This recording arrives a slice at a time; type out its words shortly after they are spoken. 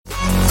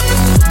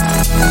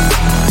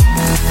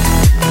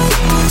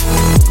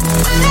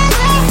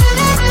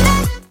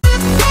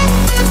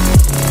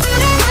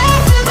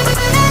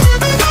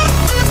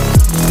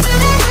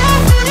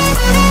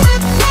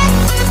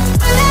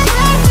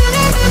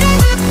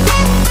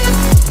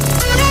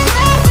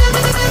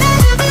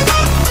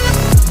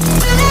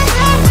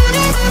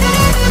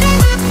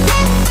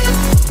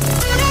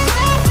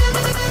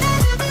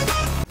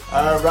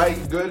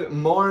Good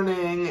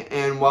morning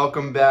and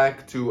welcome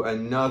back to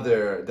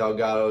another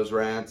Delgado's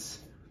Rants.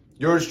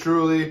 Yours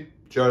truly,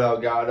 Joe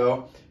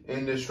Delgado,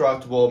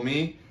 Indestructible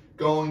Me.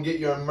 Go and get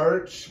your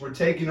merch. We're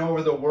taking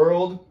over the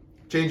world.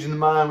 Changing the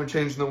mind, we're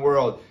changing the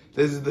world.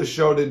 This is the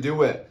show to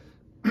do it.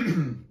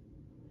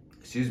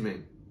 Excuse me.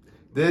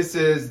 This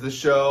is the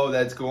show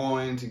that's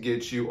going to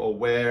get you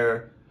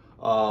aware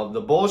of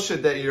the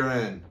bullshit that you're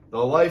in, the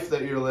life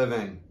that you're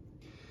living.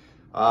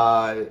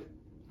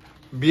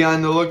 Be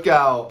on the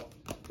lookout.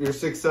 Your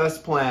success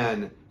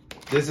plan.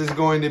 This is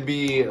going to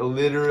be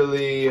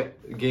literally a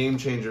game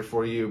changer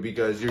for you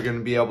because you're going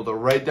to be able to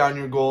write down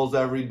your goals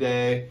every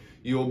day.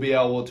 You will be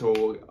able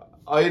to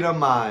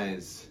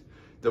itemize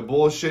the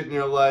bullshit in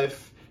your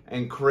life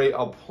and create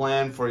a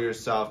plan for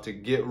yourself to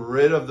get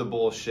rid of the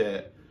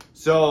bullshit.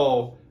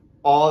 So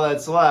all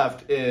that's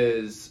left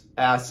is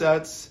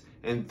assets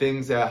and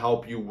things that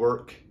help you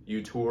work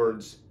you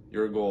towards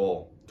your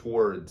goal.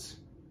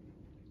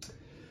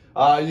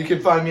 You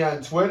can find me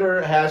on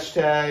Twitter,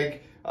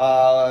 hashtag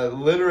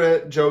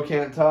literate Joe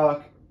Can't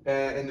Talk,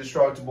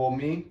 Indestructible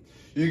Me.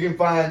 You can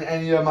find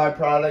any of my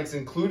products,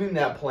 including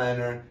that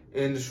planner,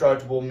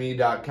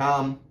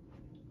 indestructibleme.com.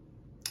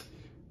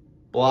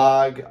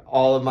 Blog,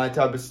 all of my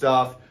type of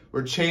stuff.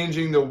 We're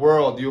changing the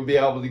world. You'll be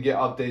able to get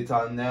updates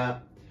on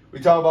that. We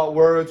talk about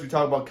words, we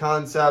talk about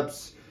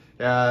concepts,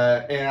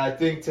 and I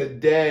think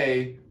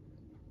today,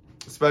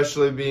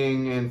 especially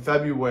being in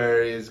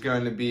February, is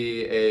going to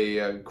be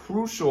a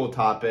crucial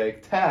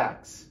topic,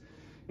 tax.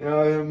 You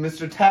know,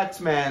 Mr.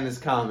 Taxman is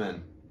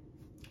coming.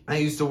 I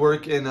used to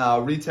work in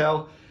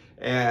retail,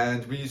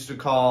 and we used to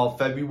call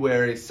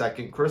February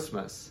second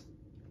Christmas.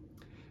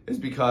 It's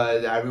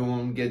because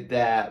everyone would get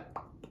that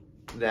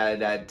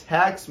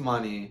tax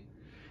money,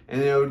 and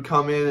they would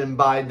come in and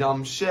buy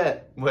dumb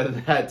shit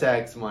with that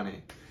tax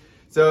money.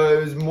 So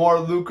it was more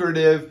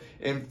lucrative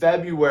in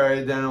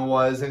February than it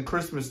was in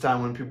Christmas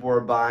time when people were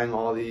buying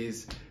all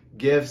these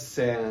gifts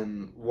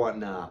and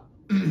whatnot.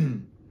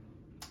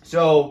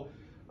 So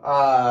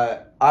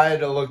I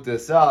had to look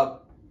this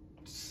up,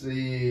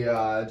 see,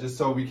 just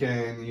so we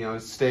can,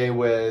 stay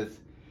with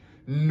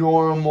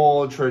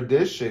normal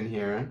tradition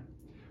here.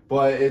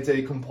 But it's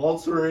a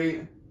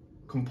compulsory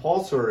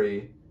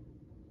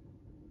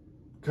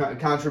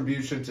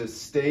contribution to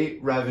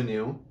state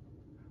revenue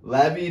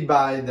levied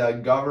by the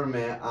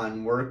government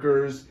on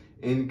workers'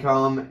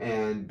 income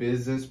and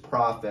business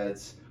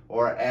profits,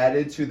 or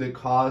added to the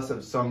cost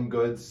of some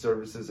goods,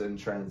 services, and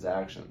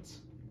transactions.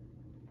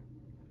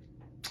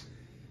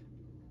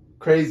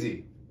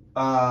 Crazy.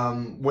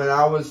 When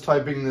I was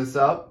typing this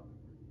up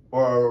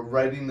or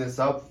writing this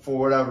up for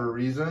whatever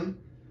reason,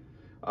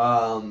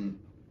 I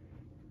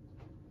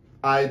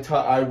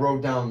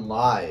wrote down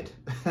lied.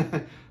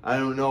 I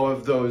don't know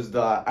if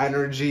the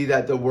energy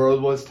that the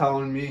world was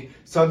telling me,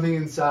 something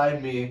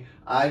inside me,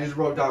 I just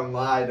wrote down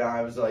lied, and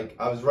I was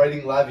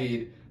writing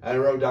levied, and I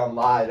wrote down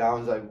lied, and I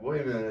was like,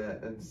 wait a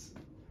minute, it's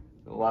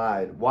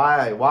lied.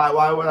 Why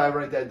would I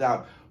write that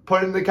down?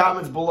 Put in the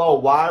comments below,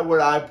 why would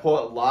I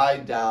put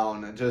lied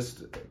down? It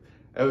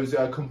was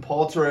a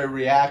compulsory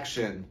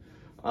reaction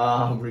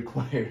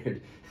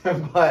required.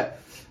 But,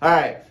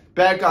 alright,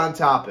 back on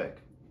topic.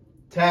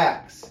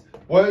 Tax.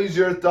 What is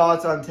your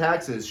thoughts on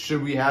taxes?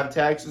 Should we have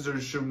taxes or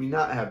should we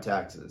not have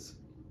taxes?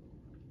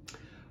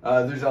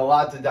 There's a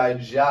lot to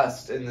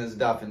digest in this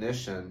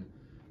definition,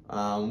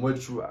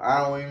 which I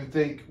don't even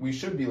think we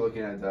should be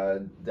looking at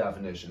the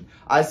definition.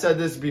 I said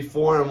this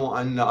before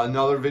in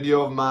another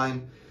video of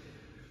mine,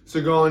 so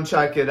go and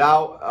check it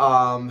out.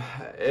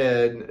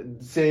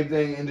 And same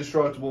thing,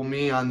 Indestructible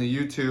Me on the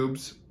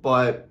YouTubes,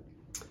 but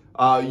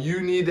you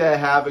need to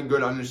have a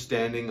good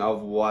understanding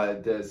of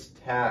what this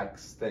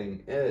tax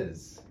thing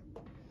is.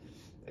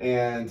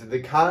 And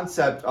the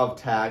concept of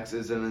tax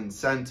is an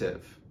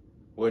incentive,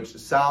 which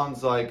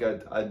sounds like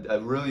a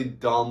really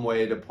dumb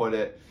way to put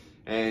it,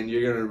 and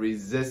you're going to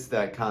resist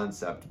that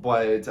concept.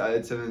 But it's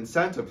an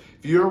incentive.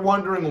 If you're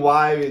wondering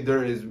why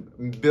there is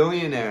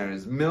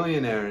billionaires,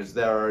 millionaires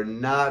that are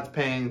not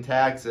paying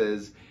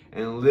taxes,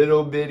 and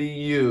little bitty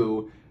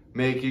you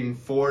making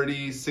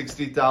 $40,000,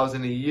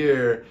 $60,000 a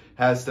year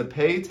has to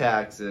pay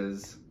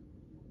taxes,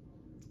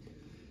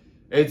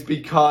 it's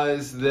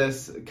because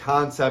this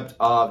concept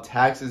of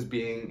taxes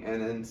being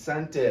an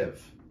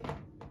incentive.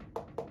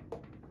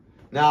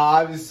 Now,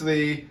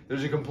 obviously,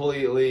 there's a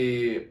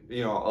completely,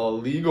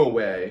 illegal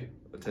way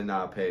to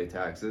not pay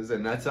taxes,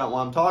 and that's not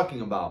what I'm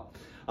talking about.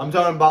 I'm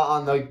talking about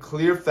on the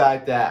clear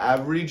fact that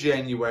every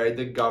January,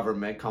 the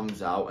government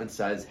comes out and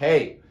says,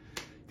 hey,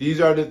 these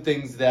are the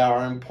things that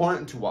are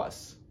important to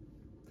us.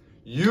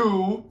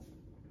 You,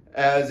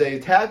 as a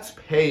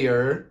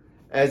taxpayer,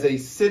 as a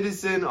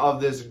citizen of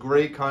this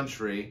great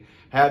country,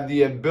 have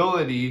the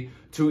ability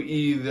to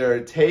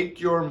either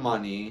take your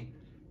money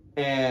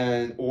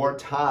or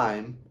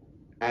time,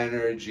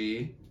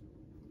 energy,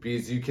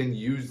 because you can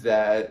use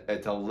that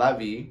at a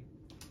levy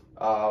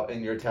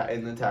in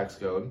the tax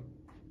code.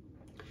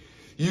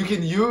 You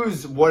can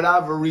use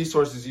whatever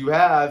resources you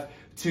have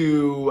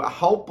to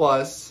help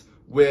us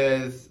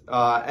with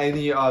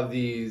any of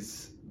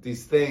these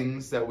these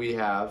things that we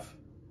have,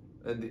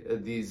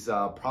 these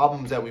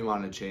problems that we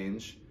want to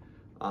change,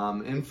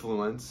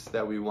 influence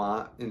that we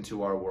want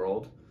into our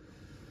world,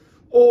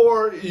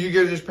 or you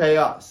can just pay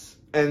us,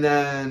 and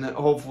then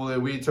hopefully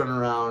we turn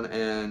around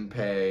and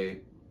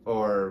pay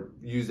or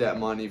use that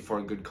money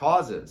for good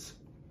causes.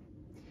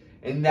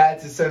 And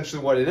that's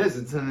essentially what it is.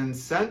 It's an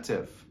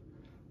incentive.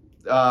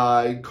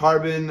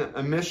 Carbon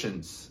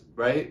emissions,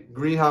 right?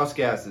 Greenhouse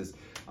gases,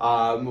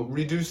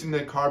 reducing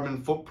the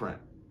carbon footprint.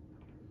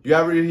 You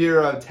ever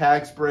hear of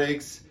tax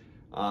breaks,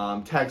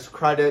 tax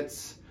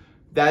credits?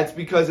 That's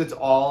because it's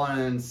all an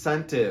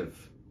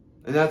incentive.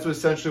 And that's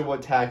essentially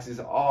what taxes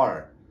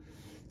are.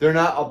 They're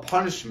not a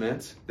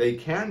punishment. They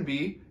can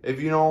be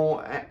if you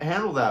don't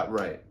handle that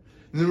right.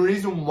 And the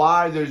reason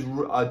why there's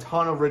a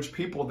ton of rich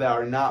people that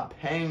are not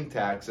paying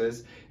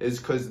taxes is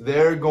because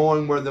they're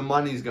going where the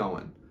money's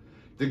going.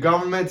 The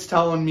government's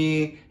telling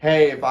me,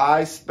 hey, if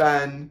I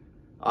spend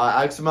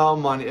X amount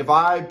of money, if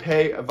I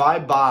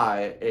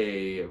buy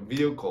a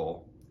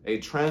vehicle, a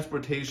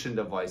transportation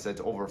device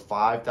that's over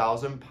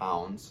 5,000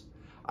 pounds,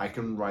 I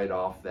can write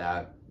off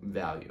that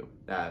value,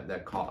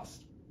 that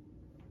cost.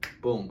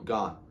 Boom,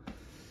 gone.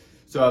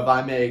 So if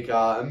I make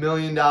 $1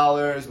 million,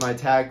 my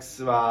taxes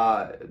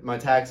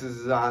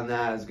on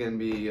that is going to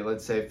be,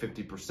 let's say,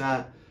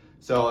 50%.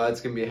 So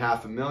that's going to be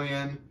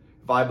 $500,000.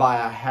 If I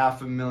buy a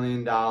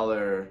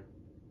 $500,000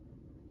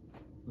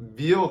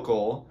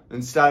 vehicle,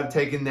 instead of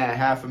taking that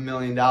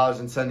 $500,000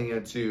 and sending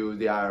it to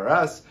the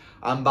IRS,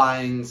 I'm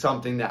buying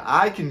something that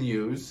I can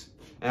use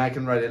and I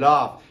can write it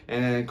off,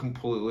 and then it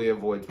completely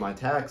avoids my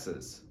tax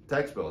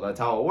bill. That's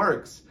how it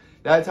works.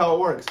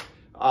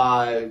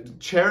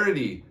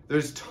 Charity.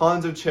 There's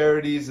tons of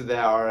charities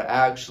that are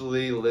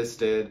actually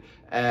listed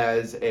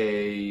as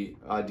a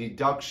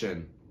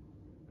deduction.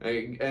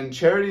 And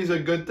charity is a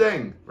good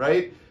thing,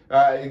 right?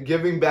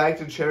 Giving back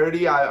to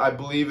charity, I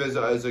believe, is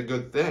a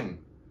good thing.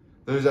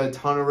 There's a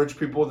ton of rich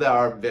people that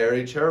are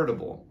very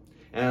charitable.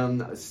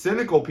 And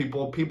cynical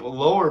people,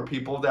 lower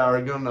people that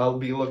are going to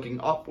be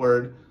looking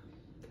upward,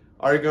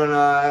 are going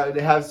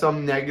to have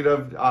some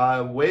negative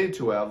way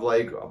to it,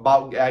 like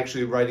about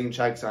actually writing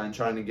checks on and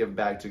trying to give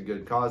back to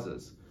good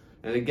causes.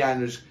 And again,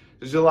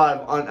 there's a lot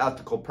of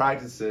unethical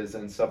practices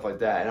and stuff like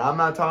that. And I'm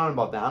not talking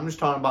about that. I'm just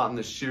talking about in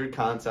the sheer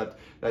concept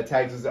that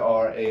taxes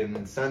are an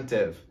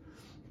incentive.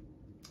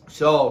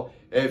 So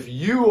if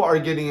you are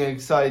getting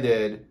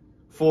excited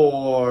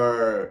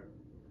for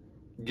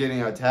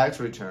getting a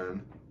tax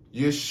return,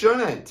 you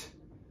shouldn't.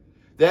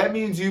 That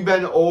means you've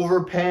been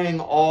overpaying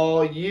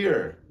all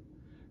year.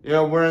 You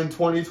know, we're in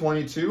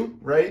 2022,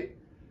 right?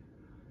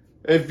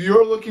 If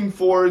you're looking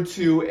forward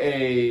to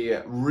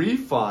a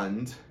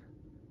refund,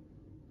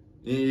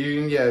 you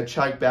can get a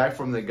check back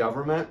from the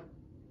government.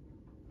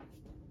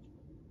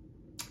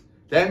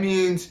 That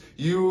means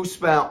you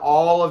spent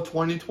all of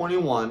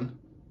 2021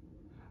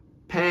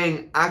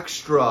 paying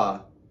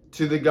extra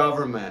to the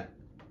government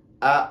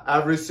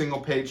every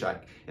single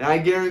paycheck. And I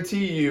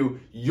guarantee you,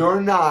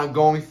 you're not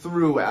going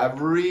through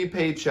every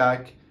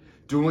paycheck,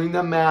 doing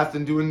the math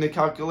and doing the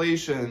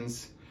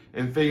calculations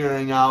and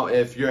figuring out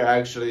if you're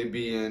actually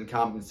being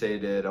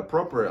compensated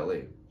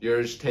appropriately.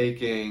 You're just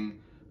taking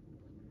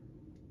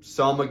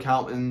some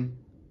accountant,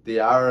 the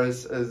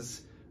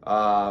IRS's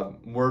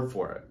word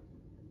for it.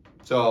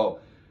 So,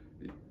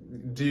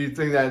 do you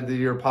think that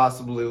you're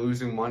possibly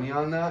losing money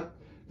on that?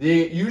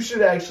 You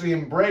should actually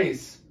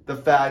embrace the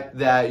fact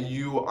that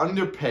you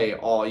underpay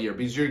all year,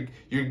 because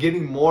you're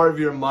getting more of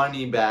your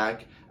money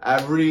back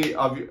every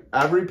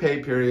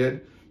pay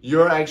period.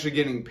 You're actually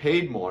getting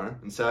paid more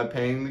instead of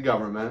paying the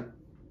government.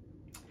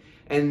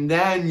 And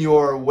then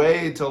your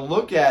way to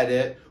look at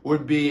it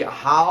would be,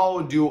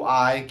 how do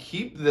I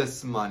keep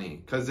this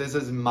money? Because this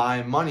is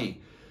my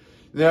money.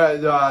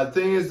 The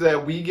thing is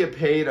that we get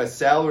paid a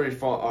salary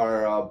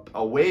or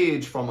a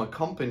wage from a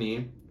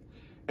company,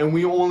 and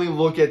we only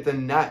look at the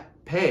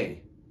net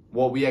pay,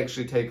 what we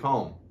actually take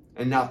home,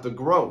 and not the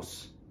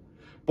gross.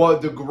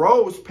 But the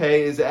gross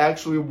pay is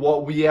actually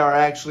what we are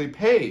actually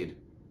paid.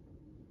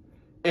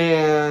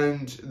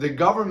 And the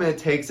government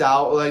takes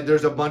out, like,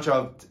 there's a bunch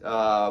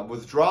of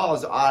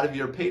withdrawals out of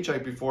your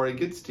paycheck before it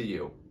gets to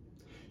you.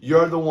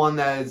 You're the one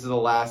that is the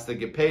last to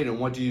get paid. And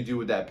what do you do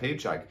with that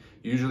paycheck?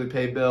 You usually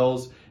pay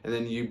bills, and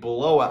then you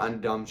blow it on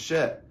dumb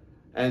shit.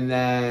 And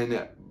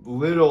then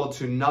little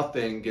to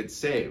nothing gets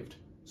saved.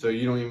 So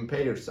you don't even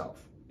pay yourself.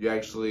 You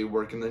actually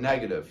work in the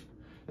negative,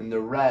 in the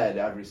red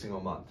every single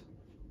month.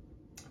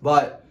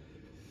 But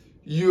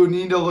you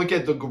need to look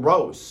at the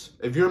gross.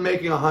 If you're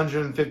making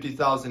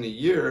 $150,000 a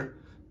year,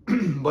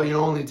 but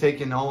you're only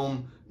taking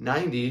home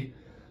 90,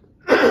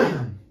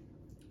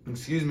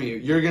 excuse me,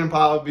 you're gonna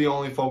probably be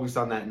only focused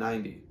on that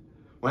 90.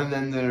 When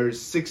then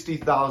there's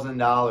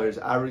 $60,000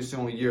 every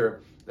single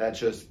year that's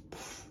just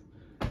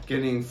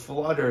getting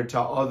flooded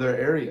to other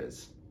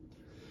areas.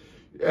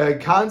 A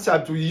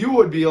concept with you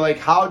would be like,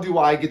 how do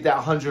I get that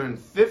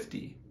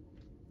 150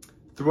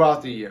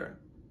 throughout the year?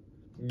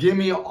 Give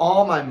me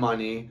all my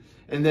money,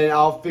 and then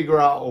I'll figure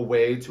out a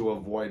way to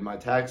avoid my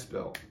tax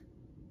bill.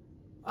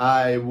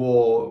 I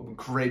will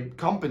create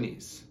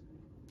companies.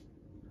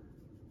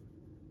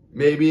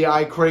 Maybe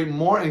I create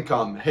more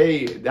income.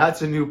 Hey,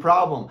 that's a new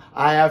problem.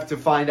 I have to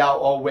find out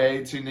a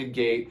way to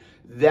negate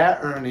that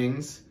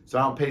earnings so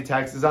I don't pay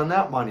taxes on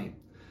that money.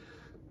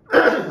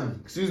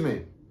 Excuse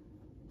me.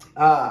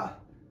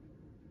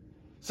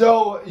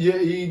 So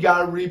you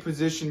got to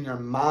reposition your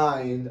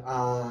mind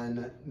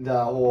on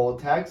the whole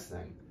tax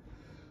thing.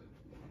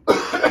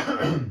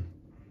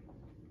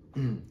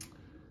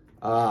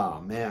 Oh,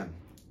 man.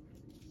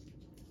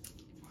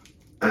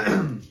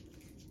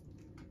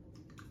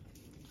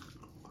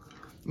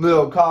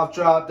 Little cough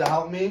drop to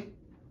help me.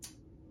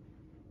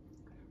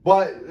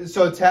 But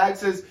so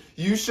taxes,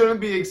 you shouldn't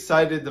be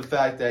excited the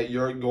fact that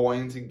you're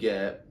going to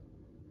get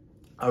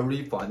a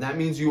refund. That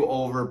means you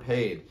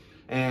overpaid.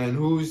 And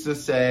who's to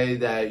say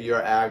that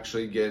you're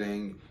actually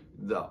getting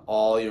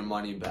all your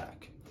money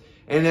back?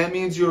 And that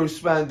means you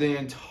spent the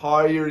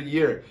entire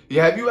year.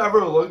 Have you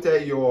ever looked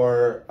at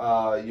your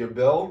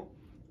bill?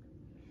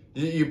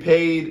 You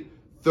paid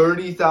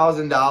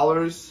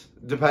 $30,000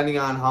 depending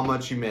on how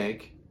much you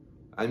make.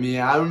 I mean,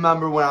 I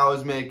remember when I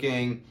was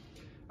making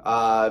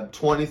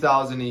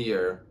 $20,000 a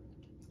year,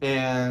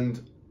 and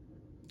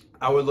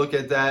I would look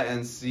at that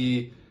and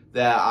see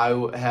that I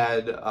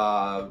had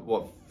 $4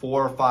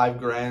 or $5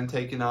 grand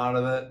taken out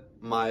of it,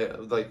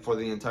 for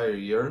the entire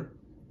year.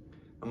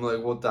 I'm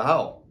like, what the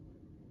hell?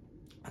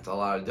 That's a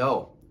lot of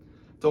dough.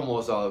 It's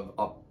almost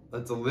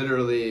that's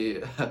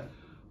literally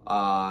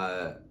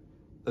that's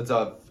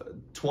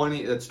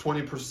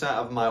 20%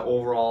 of my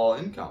overall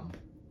income.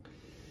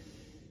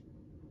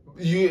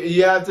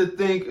 You have to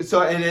think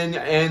so,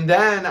 and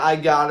then I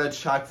got a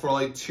check for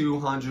like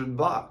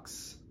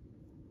 $200.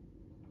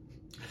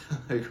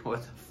 Like,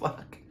 what the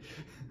fuck?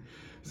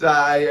 So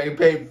I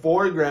paid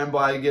 4 grand, but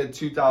I get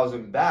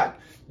 2,000 back.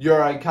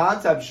 Your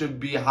concept should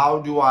be, how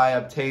do I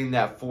obtain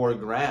that 4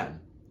 grand?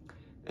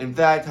 In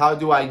fact, how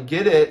do I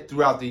get it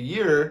throughout the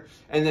year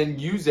and then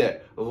use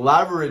it,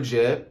 leverage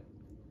it,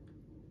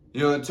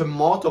 to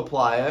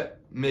multiply it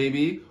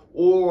maybe,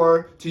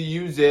 or to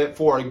use it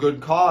for a good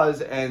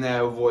cause, and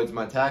that avoids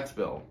my tax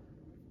bill.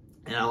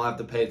 And I don't have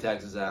to pay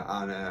taxes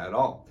on it at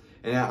all.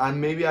 And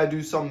maybe I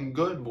do something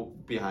good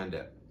behind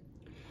it.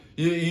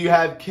 You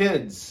have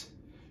kids.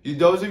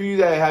 Those of you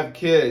that have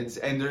kids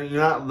and you're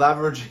not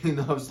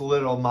leveraging those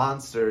little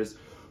monsters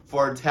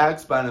for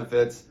tax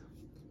benefits,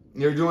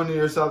 you're doing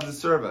yourself a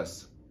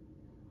disservice.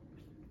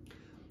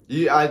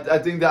 I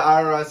think the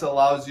IRS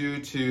allows you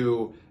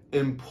to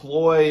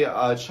employ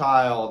a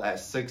child at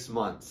 6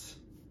 months.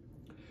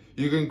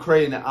 You can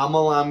create an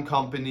MLM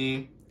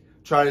company,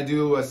 try to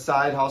do a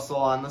side hustle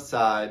on the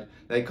side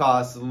that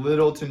costs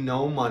little to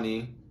no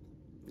money.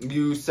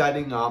 You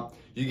setting up,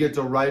 you get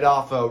to write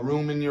off a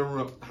room in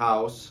your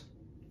house.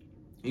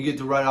 You get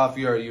to write off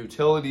your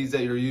utilities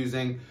that you're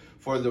using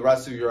for the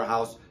rest of your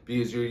house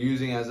because you're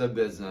using as a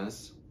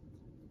business.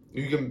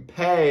 You can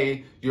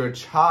pay your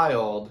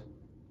child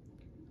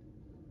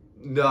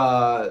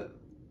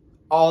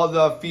all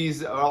the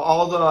fees,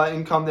 all the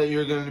income that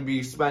you're going to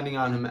be spending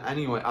on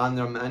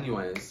them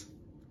anyways.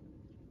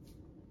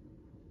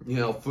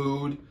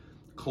 Food,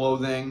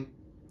 clothing,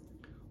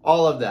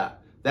 all of that.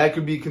 That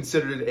could be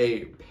considered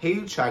a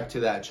paycheck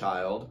to that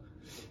child,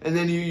 and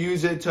then you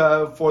use it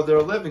for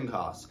their living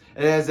costs.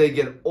 And as they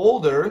get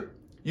older,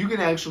 you can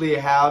actually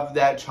have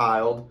that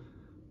child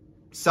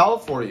sell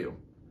for you.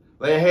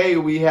 Like, hey,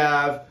 we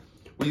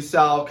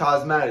sell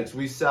cosmetics,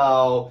 we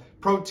sell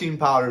protein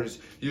powders.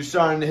 You're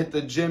starting to hit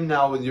the gym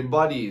now with your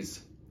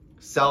buddies.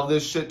 Sell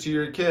this shit to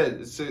your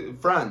kids,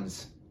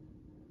 friends.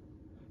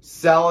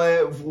 Sell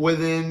it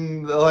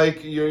within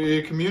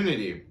your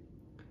community,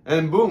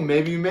 and boom,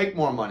 maybe you make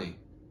more money.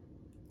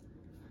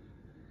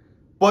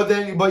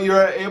 But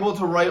you're able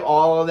to write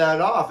all of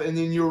that off, and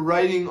then you're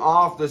writing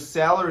off the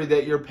salary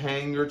that you're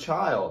paying your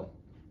child,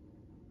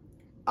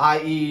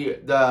 i.e.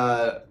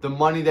 the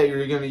money that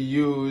you're going to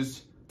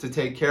use to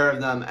take care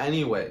of them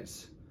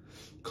anyways.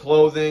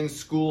 Clothing,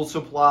 school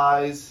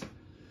supplies,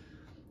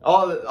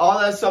 all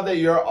that stuff that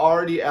you're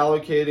already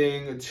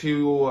allocating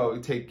to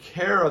take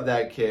care of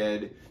that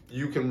kid,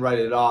 you can write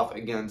it off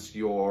against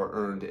your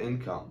earned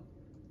income.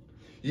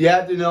 You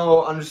have to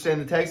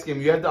understand the tax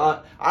scheme. You have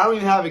to. I don't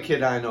even have a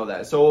kid. I know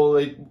that.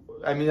 So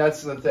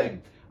that's the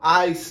thing.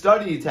 I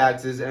study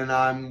taxes, and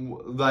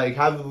I'm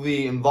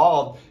heavily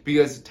involved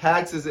because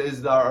taxes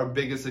is our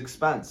biggest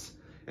expense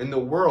in the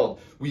world.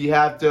 We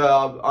have to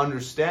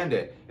understand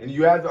it, and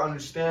you have to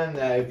understand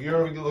that if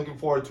you're looking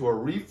forward to a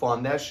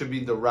refund, that should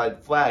be the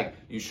red flag.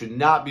 You should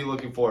not be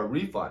looking for a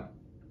refund.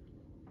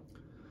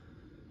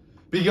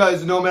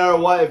 Because no matter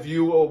what, if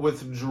you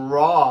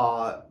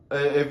withdraw,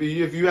 if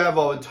you have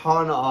a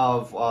ton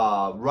of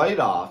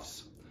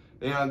write-offs,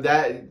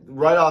 that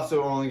write-offs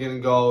are only going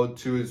to go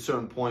to a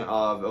certain point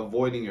of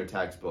avoiding your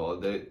tax bill.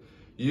 That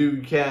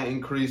you can't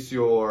increase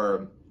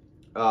your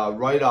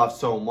write-off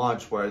so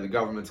much where the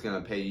government's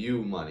going to pay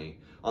you money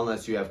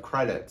unless you have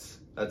credits.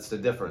 That's the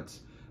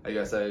difference. I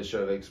guess I should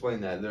have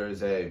explained that.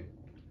 There's a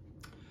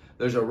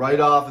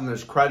write-off and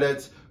there's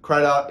credits.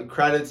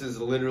 Credits is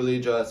literally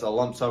just a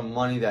lump sum of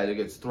money that it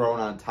gets thrown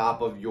on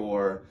top of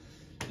your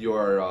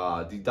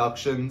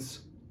deductions,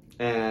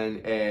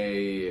 and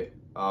a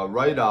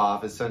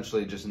write-off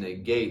essentially just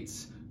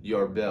negates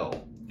your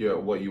bill,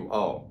 what you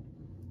owe.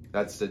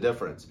 That's the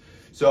difference.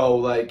 So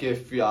like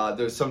if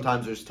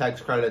there's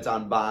tax credits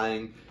on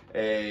buying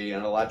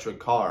an electric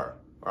car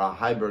or a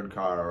hybrid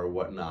car or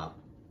whatnot,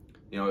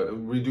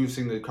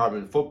 reducing the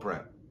carbon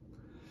footprint.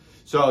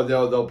 So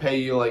they'll pay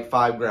you like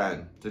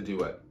 $5,000 to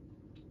do it,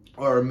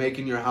 or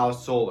making your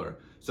house solar.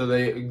 So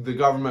the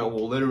government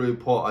will literally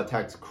put a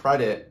tax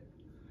credit,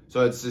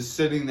 so it's just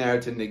sitting there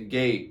to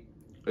negate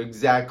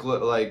exactly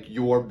like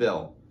your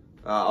bill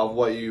of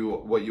what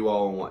you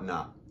owe and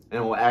whatnot,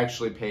 and it will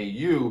actually pay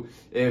you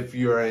if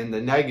you're in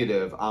the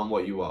negative on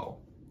what you owe.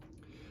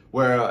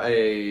 Where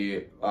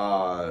a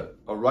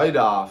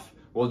write-off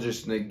will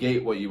just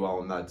negate what you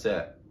owe, and that's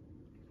it.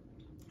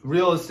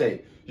 Real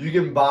estate. You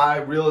can buy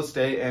real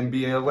estate and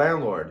be a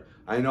landlord.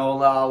 I know a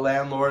lot of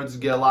landlords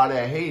get a lot of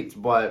hate,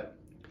 but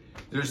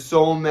there's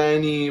so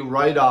many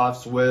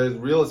write-offs with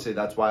real estate.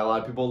 That's why a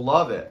lot of people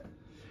love it.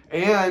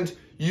 And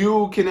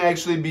you can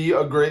actually be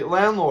a great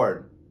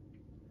landlord.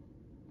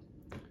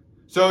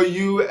 So if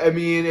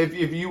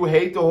you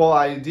hate the whole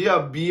idea,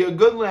 be a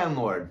good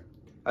landlord.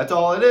 That's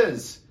all it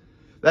is.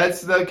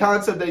 That's the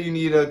concept that you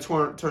need to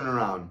turn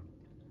around.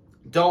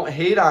 Don't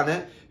hate on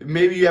it.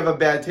 Maybe you have a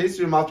bad taste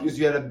in your mouth because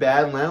you had a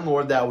bad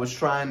landlord that was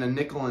trying to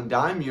nickel and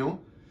dime you.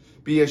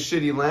 Be a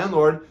shitty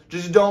landlord.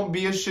 Just don't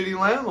be a shitty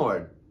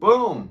landlord.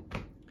 Boom.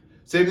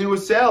 Same thing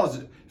with sales.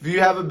 If you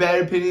have a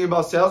bad opinion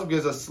about sales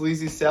because a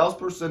sleazy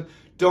salesperson,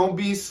 don't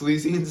be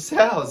sleazy in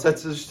sales.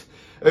 That's just,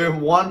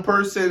 one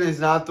person is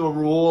not the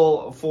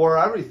rule for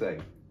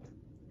everything.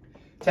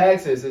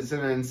 Taxes is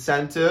an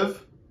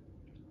incentive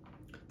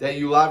that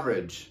you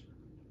leverage.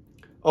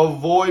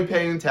 Avoid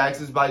paying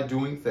taxes by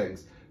doing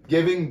things.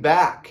 Giving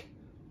back.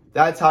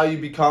 That's how you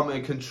become a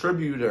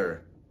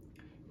contributor.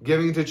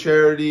 Giving to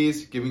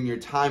charities, giving your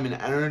time and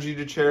energy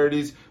to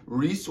charities,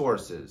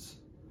 resources.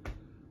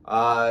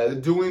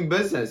 Doing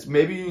business.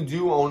 Maybe you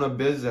do own a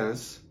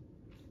business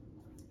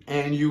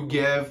and you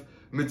give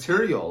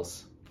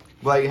materials.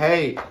 Like,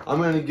 hey, I'm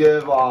going to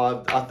give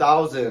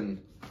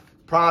 1,000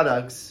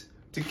 products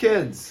to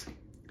kids.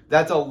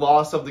 That's a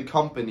loss of the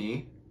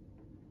company.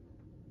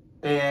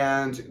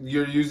 And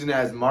you're using it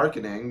as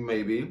marketing,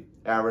 maybe,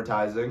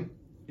 advertising.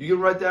 You can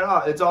write that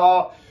out. It's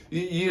all,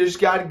 you just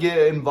got to get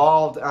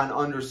involved on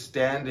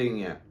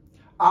understanding it.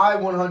 I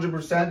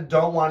 100%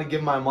 don't want to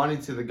give my money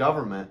to the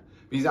government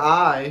because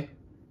I,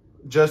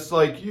 just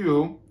like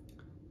you,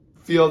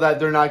 feel that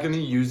they're not going to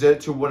use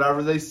it to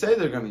whatever they say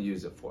they're going to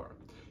use it for.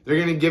 They're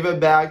going to give it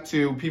back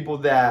to people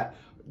that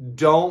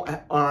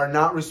are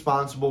not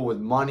responsible with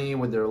money,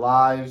 with their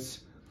lives,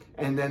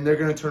 and then they're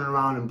going to turn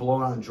around and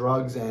blow it on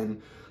drugs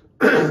and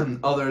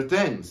other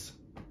things.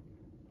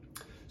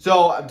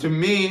 So to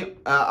me,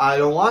 I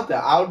don't want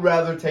that. I would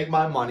rather take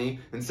my money,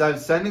 instead of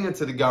sending it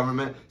to the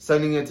government,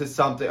 sending it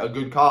to a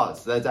good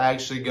cause that's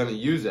actually going to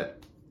use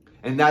it.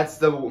 And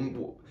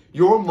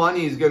your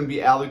money is going to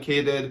be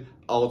allocated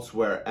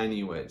elsewhere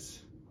anyways.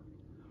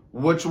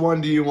 Which one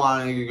do you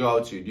want to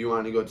go to? Do you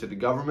want to go to the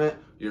government,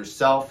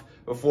 yourself,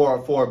 or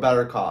for a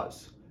better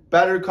cause?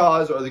 Better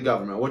cause or the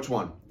government? Which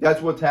one?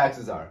 That's what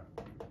taxes are.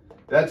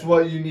 That's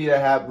what you need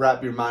to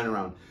wrap your mind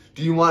around.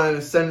 Do you want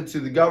to send it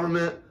to the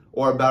government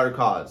or a better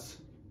cause?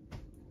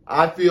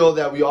 I feel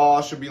that we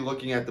all should be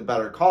looking at the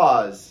better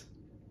cause,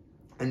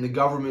 and the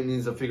government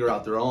needs to figure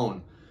out their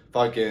own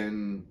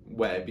fucking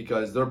way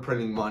because they're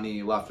printing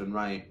money left and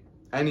right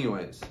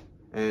anyways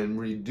and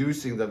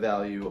reducing the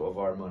value of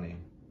our money.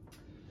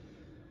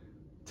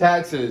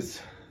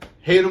 Taxes.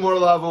 Hate them or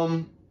love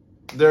them,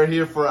 they're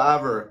here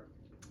forever.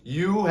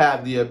 You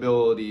have the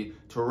ability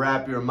to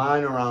wrap your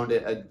mind around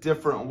it a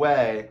different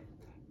way,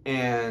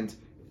 and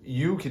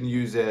you can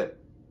use it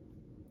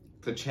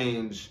to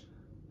change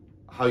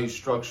how you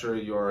structure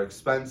your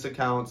expense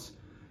accounts,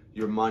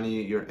 your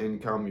money, your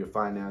income, your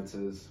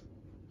finances.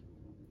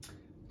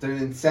 It's an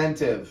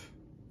incentive.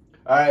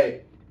 All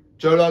right,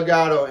 Joe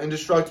Delgado,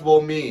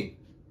 Indestructible Me.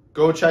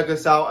 Go check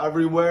us out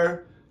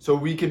everywhere so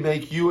we can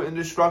make you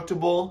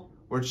indestructible.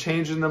 We're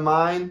changing the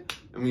mind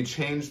and we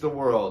change the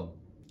world.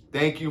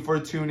 Thank you for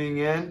tuning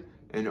in,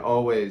 and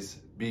always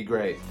be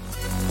great.